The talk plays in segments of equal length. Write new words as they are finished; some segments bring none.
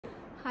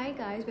Hi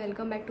guys,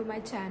 welcome back to my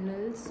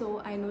channel.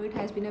 So I know it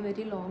has been a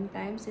very long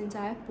time since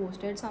I have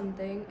posted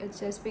something. It's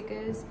just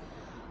because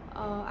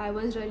I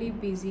was really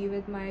busy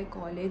with my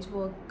college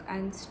work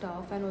and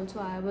stuff, and also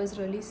I was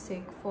really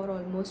sick for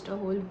almost a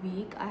whole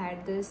week. I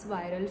had this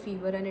viral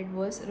fever and it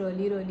was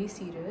really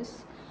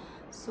serious.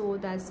 So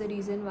that's the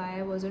reason why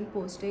I wasn't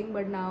posting.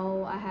 But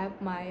now I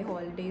have my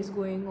holidays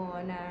going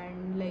on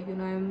and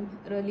I'm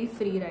really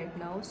free right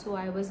now. So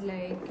I was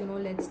like,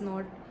 let's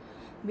not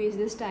waste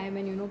this time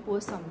and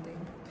post something.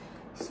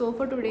 So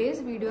for today's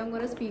video I'm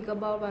going to speak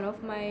about one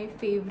of my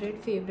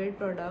favorite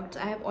products.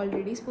 I have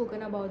already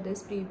spoken about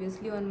this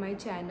previously on my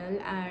channel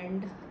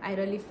and I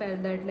really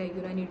felt that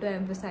I need to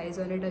emphasize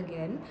on it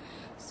again.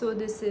 So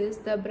this is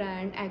the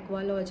brand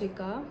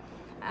Aqualogica,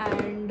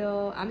 and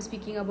I'm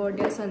speaking about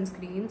their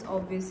sunscreens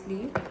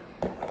obviously.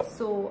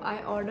 So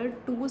I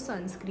ordered 2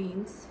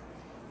 sunscreens,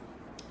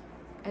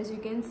 as you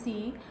can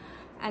see,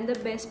 and the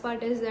best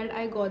part is that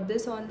I got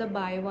this on the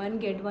buy one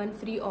get one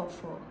free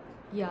offer.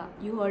 Yeah,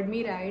 you heard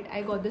me right,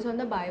 I got this on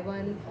the buy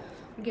one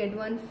get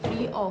one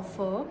free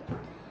offer.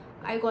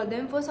 I got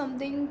them for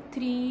something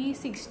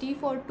 360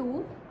 for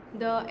 2.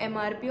 The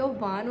MRP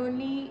of one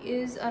only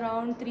is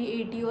around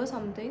 380 or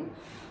something,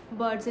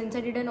 but since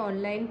I did an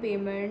online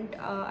payment,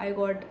 I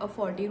got a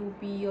 40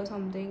 rupee or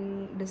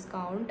something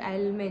discount.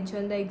 I'll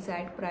mention the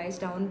exact price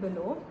down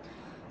below.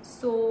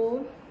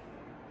 So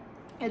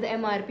the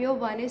MRP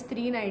of one is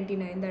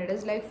 399, that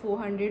is like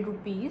 400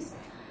 rupees.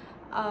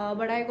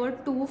 But I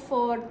got 2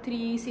 for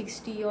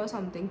 360 or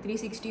something,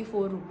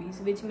 364 rupees,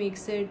 which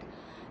makes it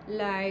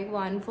like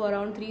one for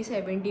around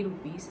 370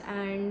 rupees.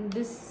 And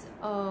this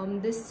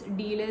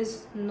deal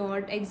is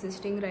not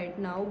existing right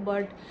now,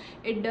 but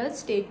it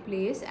does take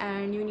place,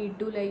 and you need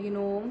to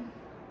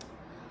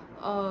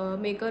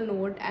make a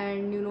note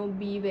and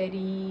be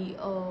very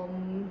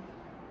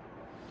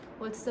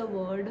what's the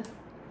word,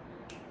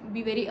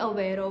 be very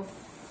aware of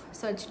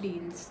such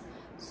deals.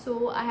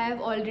 So I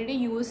have already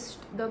used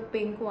the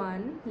pink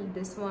one,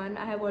 this one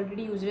I have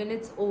already used it and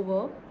it's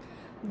over.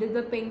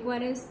 The pink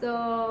one is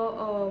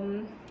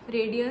the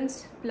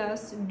Radiance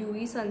Plus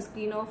Dewy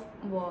Sunscreen of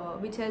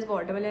which has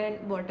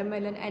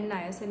watermelon and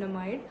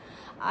niacinamide.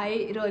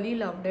 I really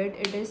loved it.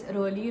 It is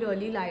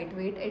really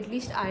lightweight. At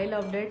least I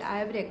loved it. I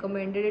have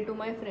recommended it to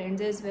my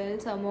friends as well.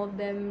 Some of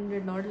them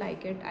did not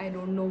like it. I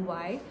don't know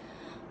why,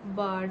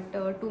 but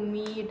to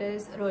me it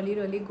is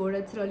really good.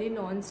 It's really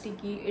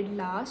non-sticky, it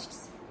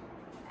lasts,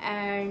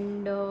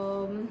 and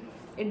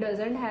it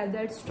doesn't have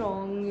that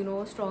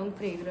strong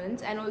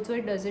fragrance, and also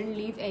it doesn't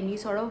leave any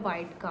sort of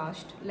white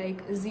cast,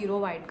 like zero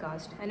white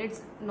cast, and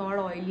it's not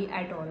oily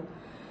at all.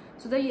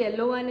 So the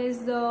yellow one is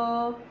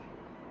the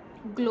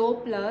Glow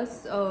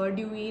Plus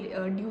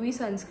dewy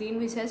sunscreen,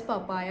 which has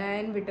papaya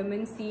and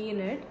vitamin C in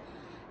it,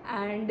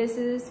 and this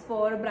is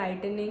for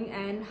brightening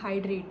and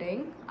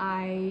hydrating.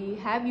 I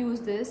have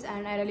used this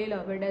and I really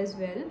love it as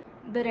well.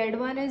 The red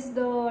one is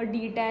the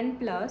D10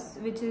 Plus,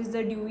 which is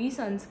the dewy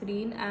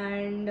sunscreen,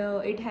 and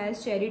it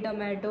has cherry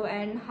tomato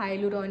and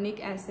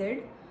hyaluronic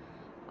acid.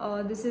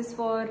 This is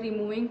for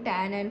removing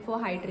tan and for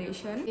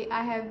hydration.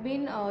 I have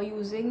been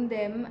using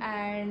them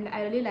and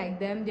I really like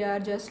them. They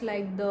are just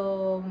like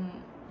the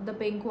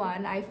pink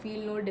one. I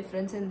feel no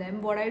difference in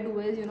them. What I do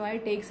is I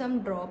take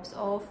some drops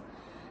of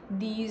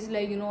these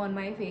on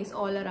my face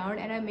all around,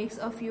 and I mix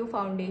a few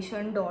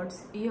foundation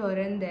dots here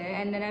and there,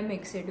 and then I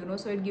mix it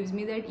so it gives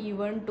me that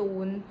even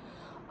tone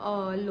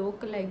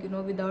look,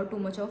 without too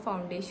much of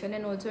foundation,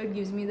 and also it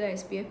gives me the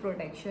SPF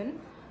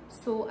protection.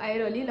 So I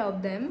really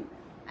love them.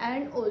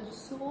 And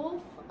also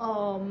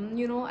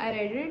I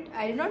read it,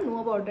 I did not know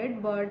about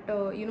it, but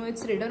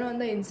it's written on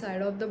the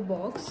inside of the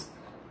box.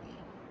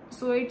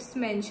 So it's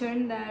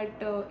mentioned that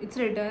it's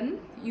written,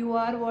 "You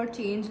are what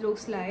change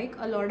looks like.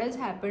 A lot has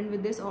happened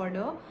with this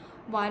order.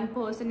 One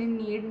person in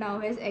need now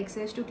has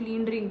access to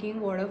clean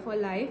drinking water for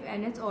life,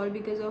 and it's all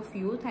because of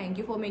you. Thank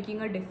you for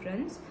making a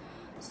difference."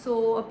 So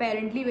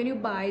apparently when you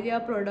buy their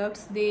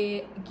products,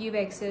 they give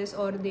access,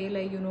 or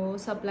they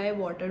supply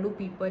water to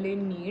people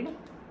in need.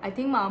 I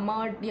think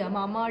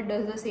Mama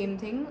does the same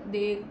thing.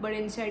 But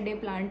instead they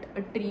plant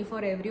a tree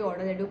for every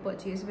order that you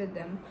purchase with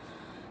them.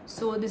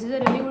 So this is a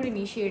really good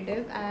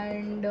initiative,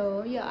 and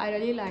yeah, I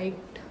really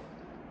liked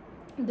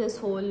this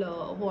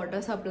whole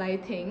water supply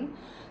thing.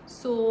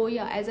 So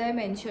yeah, as I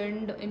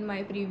mentioned in my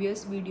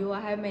previous video,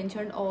 I have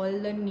mentioned all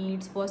the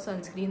needs for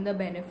sunscreen, the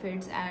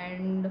benefits,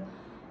 and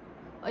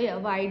yeah,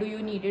 why do you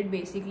need it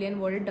basically,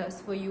 and what it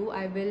does for you.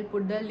 I will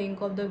put the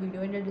link of the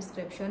video in the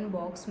description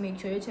box. Make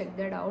sure you check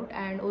that out,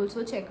 and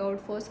also check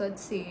out for such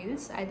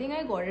sales. I think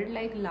I got it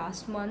like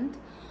last month,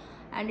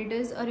 and it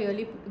is a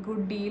really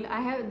good deal.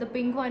 I have the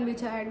pink one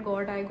which I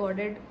got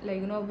it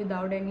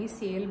without any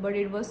sale, but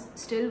it was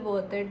still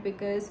worth it,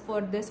 because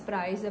for this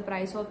price, the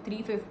price of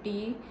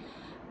 350,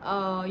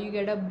 you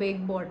get a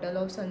big bottle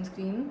of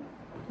sunscreen.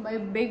 By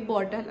big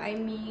bottle I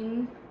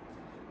mean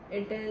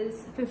it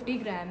is 50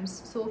 grams.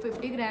 So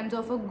 50 grams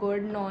of a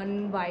good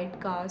non-white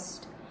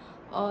cast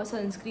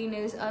sunscreen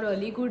is a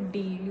really good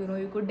deal. You know,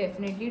 you could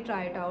definitely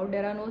try it out.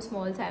 There are no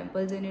small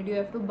samples in it. You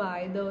have to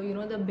buy the, you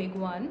know, the big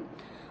one,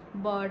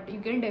 but you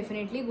can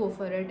definitely go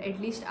for it. At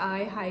least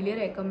I highly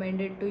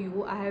recommend it to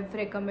you. I have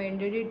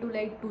recommended it to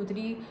like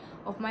 2-3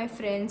 of my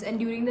friends, and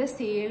during the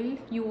sale,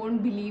 you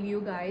won't believe,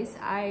 you guys,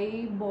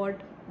 I bought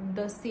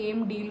the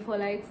same deal for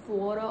like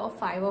 4 or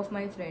 5 of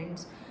my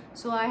friends.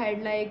 So I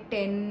had like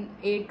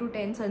 8 to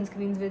 10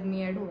 sunscreens with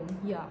me at home.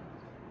 Yeah,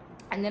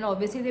 and then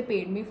obviously they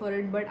paid me for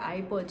it, but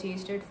I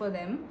purchased it for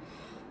them.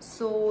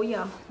 So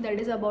yeah, that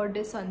is about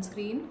this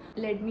sunscreen.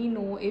 Let me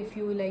know if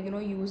you like, you know,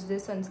 use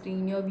this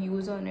sunscreen, your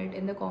views on it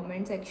in the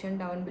comment section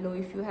down below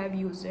if you have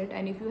used it.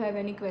 And if you have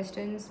any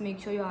questions, make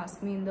sure you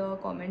ask me in the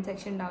comment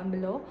section down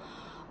below.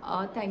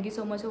 Thank you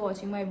so much for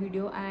watching my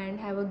video, and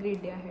have a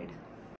great day ahead.